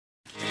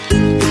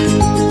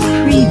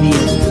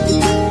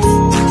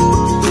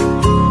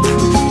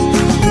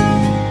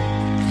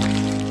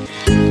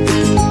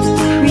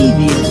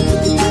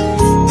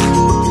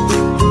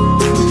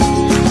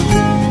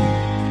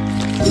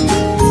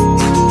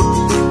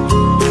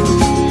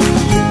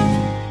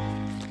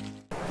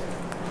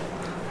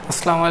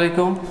আসসালামু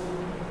আলাইকুম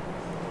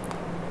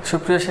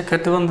সুপ্রিয়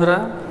শিক্ষার্থী বন্ধুরা,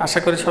 আশা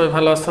করি সবাই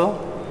ভালো আছো।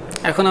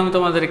 এখন আমি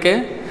তোমাদেরকে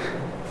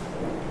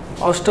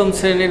অষ্টম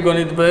শ্রেণীর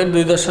গণিত বইয়ের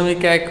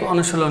 2.1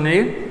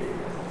 অনুশীলনীর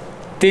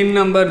 3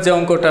 নম্বর যে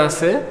অঙ্কটা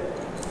আছে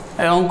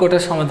এই অঙ্কটা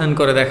সমাধান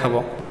করে দেখাবো।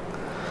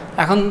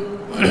 এখন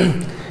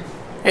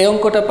এই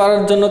অঙ্কটা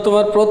পারার জন্য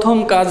তোমার প্রথম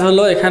কাজ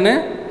হলো এখানে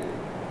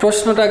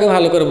প্রশ্নটাকে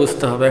ভালো করে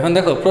বুঝতে হবে। এখন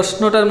দেখো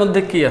প্রশ্নটার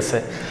মধ্যে কি আছে।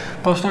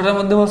 প্রশ্নটার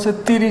মধ্যে বলছে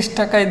 30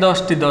 টাকায়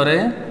 10টি দরে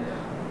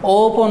ও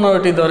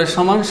 15টি দরে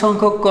সমান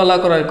সংখ্যক কলা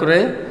ক্রয় করে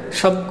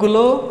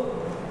সবগুলো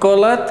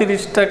কলা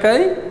 30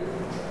 টাকায়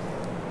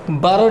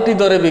 12টি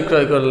দরে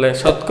বিক্রয় করলে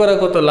শতকরা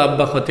কত লাভ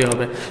বা ক্ষতি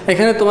হবে।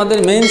 এখানে তোমাদের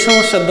মেইন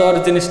সমস্যা দর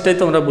জিনিসটাই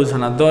তোমরা বুঝো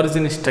না। দর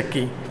জিনিসটা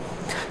কি?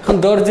 এখন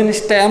দর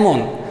জিনিসটা এমন,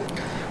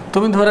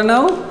 তুমি ধরে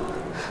নাও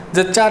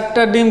যে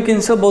 4টা ডিম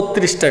কিনছো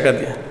 32 টাকা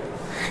দিয়ে,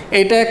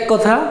 এটা এক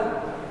কথা।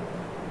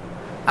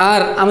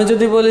 আর আমি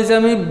যদি বলি যে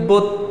আমি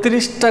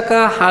 32 টাকা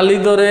হালি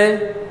দরে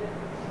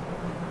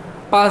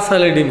 5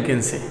 হালি ডিম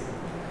কিনছি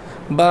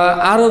বা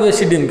আরও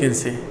বেশি ডিম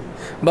কিনছি,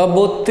 বা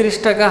 32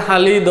 টাকা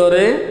হালি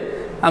দরে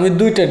আমি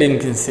 2টা ডিম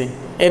কিনছি,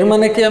 এর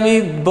মানে কি আমি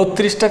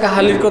 32 টাকা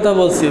হালির কথা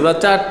বলছি বা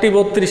 4টি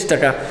 32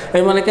 টাকা,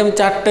 এর মানে কি আমি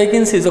 4টাই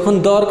কিনছি? যখন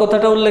দর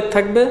কথাটা উল্লেখ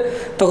থাকবে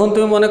তখন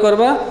তুমি মনে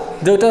করবা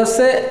যে ওটা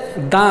হচ্ছে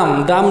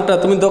দামটা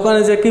তুমি দোকানে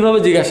যে কীভাবে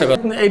জিজ্ঞাসা করো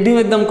এই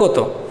ডিমের দাম কত,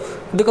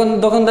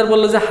 দোকানদার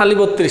বললো যে হালি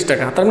 32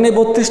 টাকা, তার মানে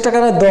 32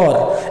 টাকার দর।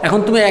 এখন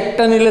তুমি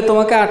একটা নিলে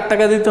তোমাকে 8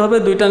 টাকা দিতে হবে,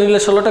 2টা নিলে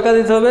 16 টাকা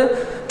দিতে হবে,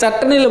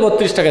 4টা নিলে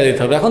 32 টাকা দিতে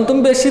হবে। এখন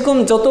তুমি বেশি কম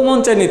যত মন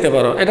চাই নিতে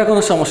পারো, এটা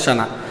কোনো সমস্যা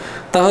না।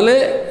 তাহলে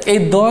এই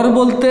দর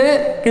বলতে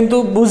কিন্তু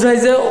বুঝায়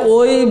যে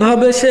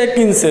ওইভাবে সে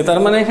কিনছে, তার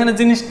মানে এখানে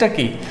জিনিসটা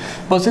কি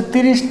বলছে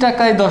 30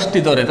 টাকায় 10টি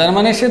দরে, তার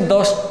মানে সে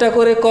 10টা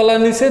করে কলা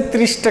নিছে,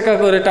 30 টাকা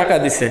করে টাকা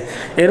দিছে।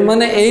 এর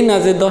মানে এই না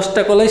যে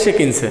 10টা কলাই সে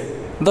কিনছে,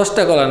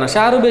 10টা কলা না, সে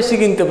আরও বেশি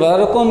কিনতে পারে,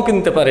 আরও কম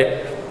কিনতে পারে,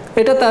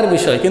 এটা তার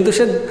বিষয়। কিন্তু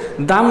সে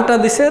দামটা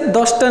দিছে,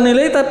 10টা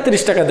নিলেই তার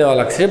 30 টাকা দেওয়া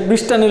লাগছে, সে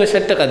 20টা নিলে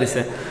 60 টাকা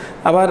দিছে,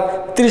 আবার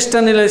 30টা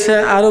নিলে সে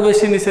আরও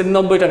বেশি নিছে,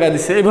 90 টাকা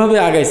দিছে, এভাবে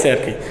আগাইছে আর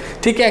কি।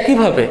 ঠিক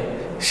একইভাবে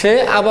সে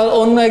আবার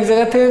অন্য এক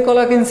জায়গা থেকে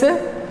কলা কিনছে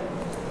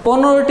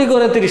 15টি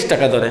করে 30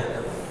 টাকা ধরে,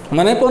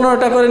 মানে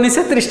 15টা করে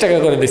নিছে 30 টাকা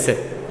করে দিছে।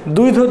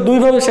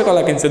 দুইভাবে সে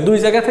কলা কিনছে, দুই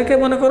জায়গা থেকে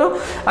মনে করো,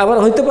 আবার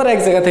হইতে পারে এক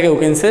জায়গা থেকেও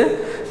কিনছে,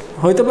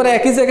 হইতে পারে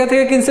একই জায়গা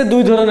থেকে কিনছে 2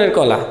 ধরনের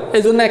কলা,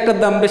 এই জন্য একটার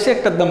দাম বেশি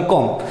একটার দাম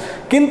কম।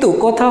 কিন্তু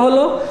কথা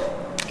হলো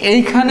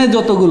এইখানে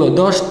যতগুলো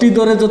 10টি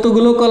দরে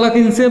যতগুলো কলা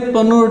কিনছে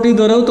 15টি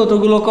দরেও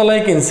ততগুলো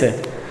কলাই কিনছে।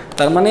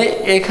 তার মানে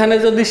এখানে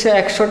যদি সে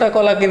 100টা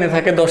কলা কিনে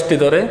থাকে 10টি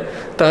দরে,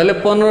 তাহলে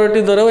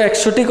 15টি দরেও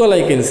 100টি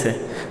কলাই কিনছে।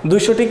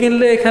 200টি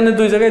কিনলে এখানে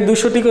দুই জায়গায়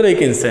 200টি করেই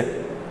কিনছে।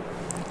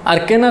 আর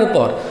কেনার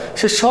পর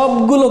সে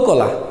সবগুলো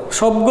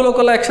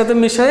কলা একসাথে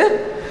মিশিয়ে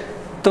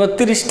তোমার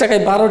 30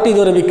 টাকায় 12টি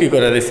দরে বিক্রি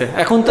করে দিছে।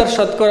 এখন তার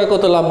শতকরা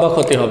কত লাভ বা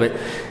ক্ষতি হবে।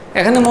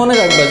 এখানে মনে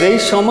রাখবা যে এই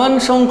সমান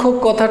সংখ্যক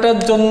কথাটার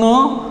জন্য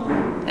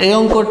এই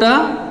অঙ্কটা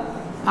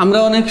আমরা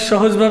অনেক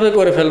সহজভাবে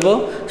করে ফেলবো।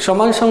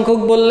 সমান সংখ্যক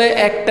বললে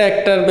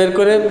একটার বের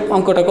করে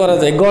অঙ্কটা করা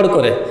যায়, গড়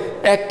করে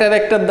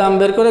একটার দাম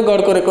বের করে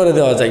গড় করে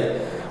দেওয়া যায়,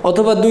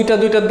 অথবা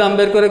দুইটার দাম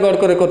বের করে গড়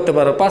করে করতে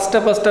পারো,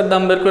 পাঁচটার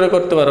দাম বের করে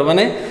করতে পারো।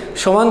 মানে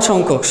সমান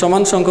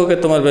সংখ্যকের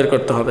তোমার বের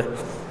করতে হবে।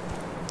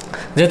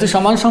 যেহেতু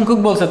সমান সংখ্যক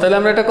বলছে, তাহলে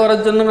আমরা এটা করার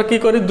জন্য আমরা কী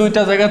করি,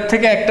 2টা জায়গার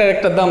থেকে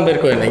একটার দাম বের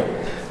করে নিই।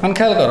 এখন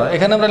খেয়াল করো,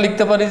 এখানে আমরা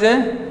লিখতে পারি যে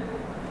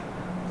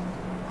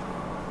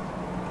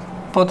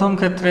প্রথম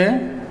ক্ষেত্রে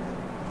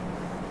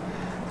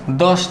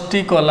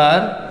 10টি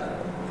কলার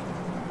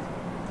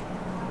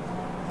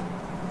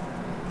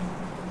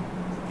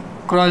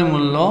ক্রয়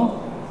মূল্য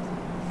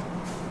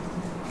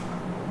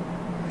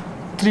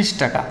 30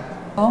 টাকা।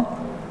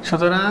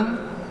 সুতরাং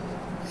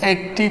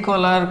একটি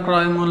কলার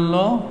ক্রয় মূল্য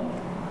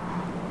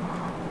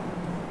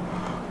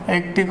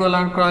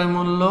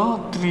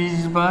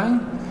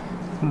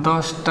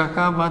 30/10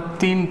 টাকা বা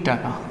 3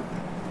 টাকা।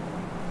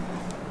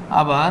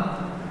 আবার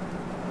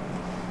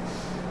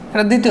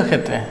এটা দ্বিতীয়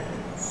ক্ষেত্রে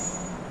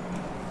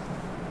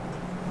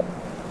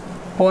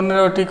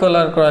 15টি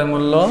কলার ক্রয়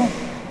মূল্য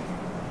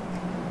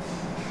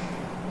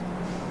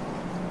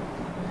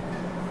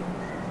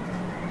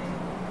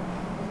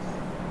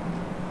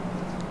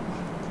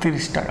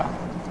 30 টাকা।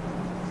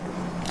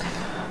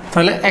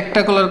 তাহলে একটা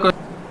কলার ক্রয়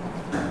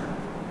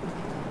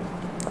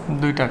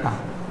 2 টাকা।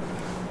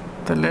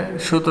 তাহলে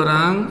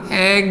সুতরাং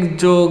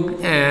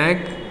 1+1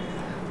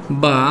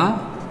 বা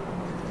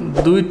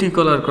 2টি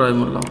কলার ক্রয়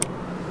মূল্য,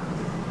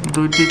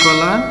 2টি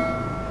কলার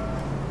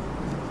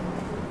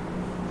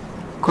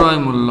ক্রয়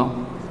মূল্য।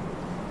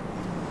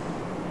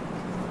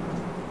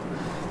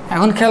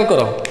 এখন খেয়াল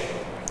করো,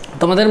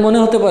 তোমাদের মনে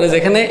হতে পারে যে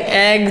এখানে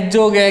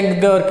 1+1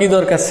 দেওয়ার কি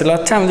দরকার ছিল।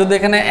 আচ্ছা, আমি যদি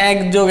এখানে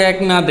 1+1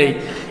 না দেই,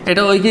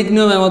 এটা ঐকিক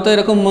নিয়মের মতো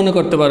এরকম মনে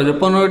করতে পারো যে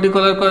 15টি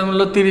কলার ক্রয়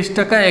মূল্য 30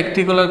 টাকা,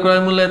 একটি কলার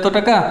ক্রয় মূল্য এত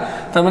টাকা।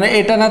 তার মানে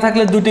এটা না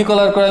থাকলে 2টি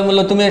কলার ক্রয় মূল্য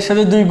তুমি এর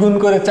সাথে 2 গুণ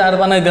করে 4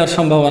 বানাই দেওয়ার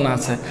সম্ভাবনা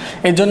আছে।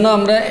 এই জন্য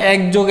আমরা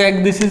 1+1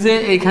 দিছি যে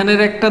এইখানের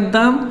একটার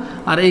দাম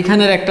আর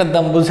এইখানের একটার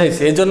দাম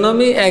বুঝাইছি, এই জন্য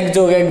আমি 1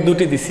 যোগ 1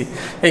 দুটি দিছি।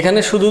 এখানে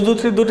শুধু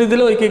দুটি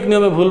দিলে ঐকিক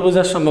নিয়মে ভুল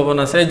বোঝার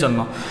সম্ভাবনা আছে, এই জন্য।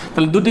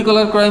 তাহলে দুটি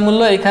কলার ক্রয়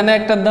মূল্য, এখানে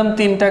একটার দাম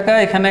 3 টাকা,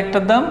 এখানে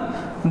একটার দাম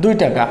 2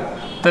 টাকা,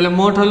 তাহলে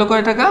মোট হলো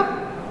কয় টাকা?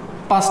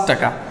 5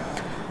 টাকা।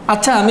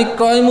 আচ্ছা, আমি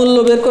ক্রয় মূল্য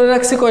বের করে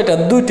রাখছি কয়টা?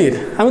 দুইটির,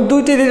 আমি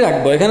দুইটিরই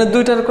রাখবো। এখানে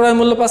দুইটার ক্রয়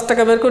মূল্য 5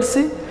 টাকা বের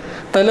করছি,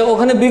 তাহলে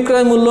ওখানে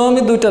বিক্রয় মূল্য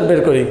আমি দুইটার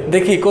বের করি,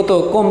 দেখি কত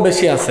কম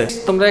বেশি আছে।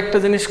 তোমরা একটা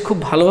জিনিস খুব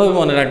ভালোভাবে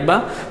মনে রাখবা,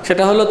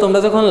 সেটা হলো তোমরা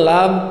যখন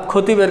লাভ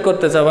ক্ষতি বের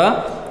করতে যাবা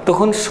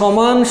তখন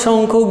সমান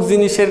সংখ্যক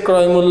জিনিসের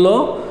ক্রয় মূল্য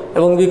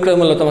এবং বিক্রয়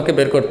মূল্য তোমাকে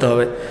বের করতে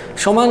হবে।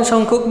 সমান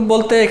সংখ্যক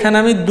বলতে এখানে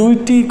আমি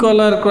 2টি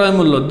কলার ক্রয়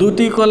মূল্য,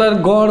 2টি কলার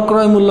গড়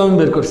ক্রয় মূল্য আমি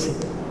বের করছি।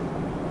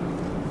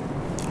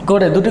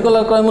 গড়ে 2টি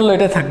কলার ক্রয় মূল্য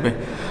এটা থাকবে।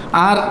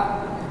 আর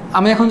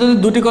আমি এখন যদি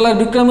 2টি কলার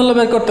বিক্রয় মূল্য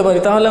বের করতে পারি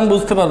তাহলে আমি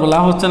বুঝতে পারবো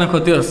লাভ হচ্ছে না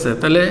ক্ষতি হচ্ছে।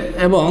 তাহলে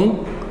এবং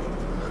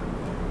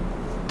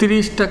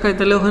 30 টাকায়,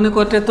 তাহলে ওখানে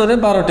কয়টা ধরে?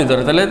 12টি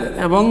ধরে। তাহলে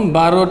এবং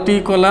 12টি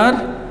কলার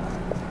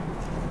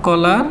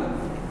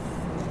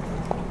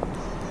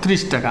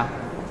 30 টাকা।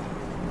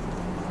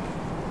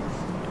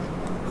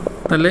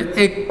 তাহলে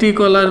একটি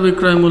কলার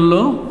বিক্রয় মূল্য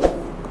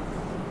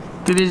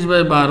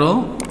 30/12,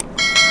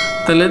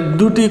 তাহলে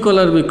 2টি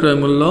কলার বিক্রয়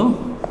মূল্য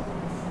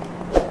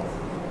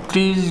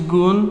 30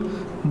 গুণ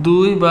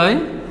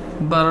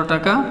 2/12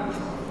 টাকা,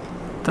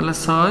 তাহলে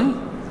 6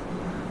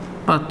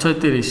 5 6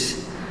 30,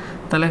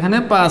 তাহলে এখানে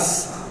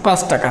 5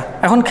 টাকা।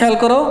 এখন খেয়াল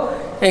করো,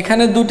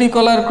 এখানে 2টি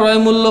কলার ক্রয়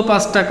মূল্য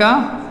 5 টাকা,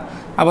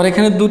 আবার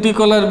এখানে 2টি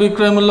কলার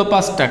বিক্রয় মূল্য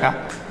 5 টাকা।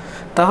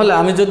 তাহলে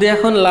আমি যদি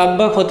এখন লাভ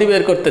বা ক্ষতি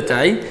বের করতে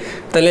চাই,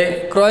 তাহলে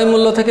ক্রয়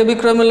মূল্য থেকে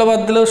বিক্রয় মূল্য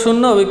বাদ দিলেও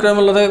 0, বিক্রয়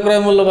মূল্য থেকে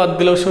ক্রয় মূল্য বাদ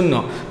দিলেও 0।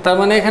 তার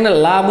মানে এখানে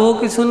লাভও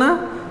কিছু না,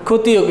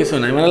 ক্ষতিও কিছু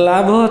নাই, মানে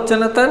লাভও হচ্ছে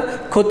না, তার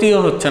ক্ষতিও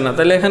হচ্ছে না।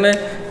 তাহলে এখানে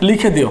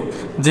লিখে দিও,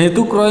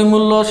 যেহেতু ক্রয়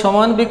মূল্য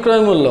সমান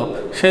বিক্রয় মূল্য,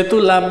 সেহেতু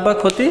লাভ বা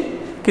ক্ষতি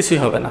কিছুই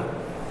হবে না।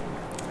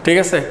 ঠিক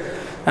আছে?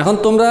 এখন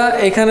তোমরা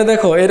এখানে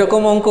দেখো,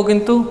 এরকম অঙ্ক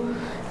কিন্তু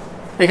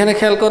এখানে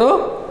খেয়াল করো,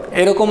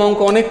 এরকম অঙ্ক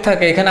অনেক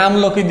থাকে। এখানে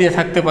আমলকি দিয়ে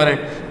থাকতে পারে,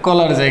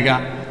 কলার জায়গা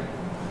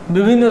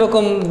বিভিন্ন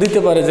রকম দিতে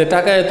পারে, যে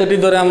টাকায় এতটি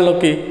ধরে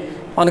আমলকি,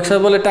 অনেক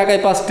সময় বলে টাকায়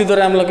 5টি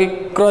ধরে আমলকি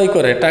ক্রয়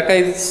করে,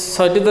 টাকায়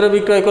 6টি ধরে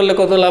বিক্রয় করলে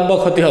কত লাভ বা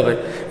ক্ষতি হবে,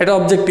 এটা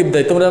অবজেক্টিভ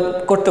দেয়, তোমরা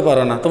করতে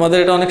পারো না, তোমাদের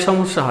এটা অনেক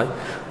সমস্যা হয়।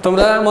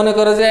 তোমরা মনে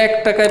করো যে 1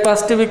 টাকায়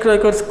 5টি ক্রয়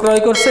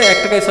করছে, 1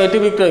 টাকায় 6টি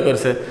বিক্রয়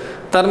করছে,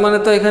 তার মানে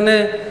তো এখানে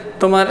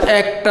তোমার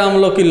একটা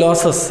আমলকি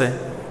লস হচ্ছে,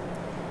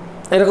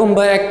 এরকম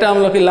বা একটা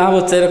আমলকি লাভ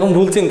হচ্ছে, এরকম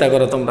ভুল চিন্তা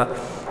করো তোমরা।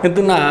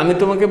 কিন্তু না, আমি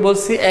তোমাকে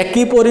বলছি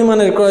একই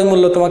পরিমাণের ক্রয়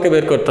মূল্য তোমাকে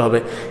বের করতে হবে।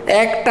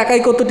 1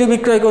 টাকায় কতটি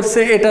বিক্রয় করছে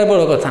এটা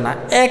বড় কথা না,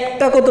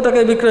 একটা কত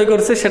টাকায় বিক্রয়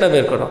করছে সেটা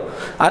বের করো,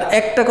 আর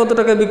একটা কত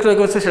টাকায় বিক্রয়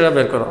করছে সেটা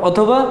বের করো,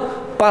 অথবা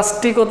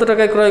 5টি কত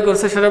টাকায় ক্রয়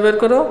করছে সেটা বের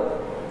করো,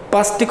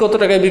 5টি কত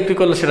টাকায় বিক্রি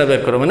করলো সেটা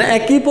বের করো। মানে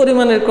একই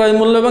পরিমাণের ক্রয়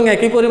মূল্য এবং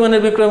একই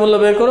পরিমাণের বিক্রয় মূল্য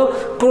বের করো,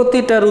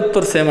 প্রতিটার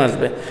উত্তর সেম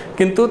আসবে।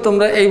 কিন্তু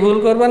তোমরা এই ভুল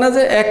করবে না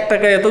যে 1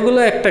 টাকায় এতগুলো,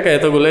 1 টাকায়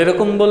এতগুলো,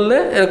 এরকম বললে,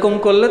 এরকম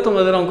করলে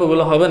তোমাদের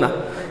অঙ্কগুলো হবে না।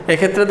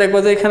 এক্ষেত্রে দেখবা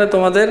যে এখানে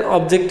তোমাদের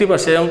অবজেক্টিভ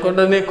আসে, এই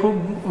অঙ্কটা নিয়ে খুব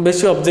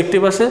বেশি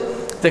অবজেক্টিভ আসে,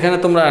 যেখানে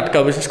তোমরা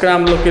আটকাও, বিশেষ করে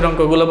আমলকির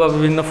অঙ্কগুলো বা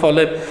বিভিন্ন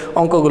ফলের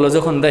অঙ্কগুলো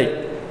যখন দেয়।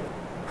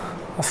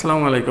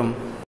 আসসালামু আলাইকুম।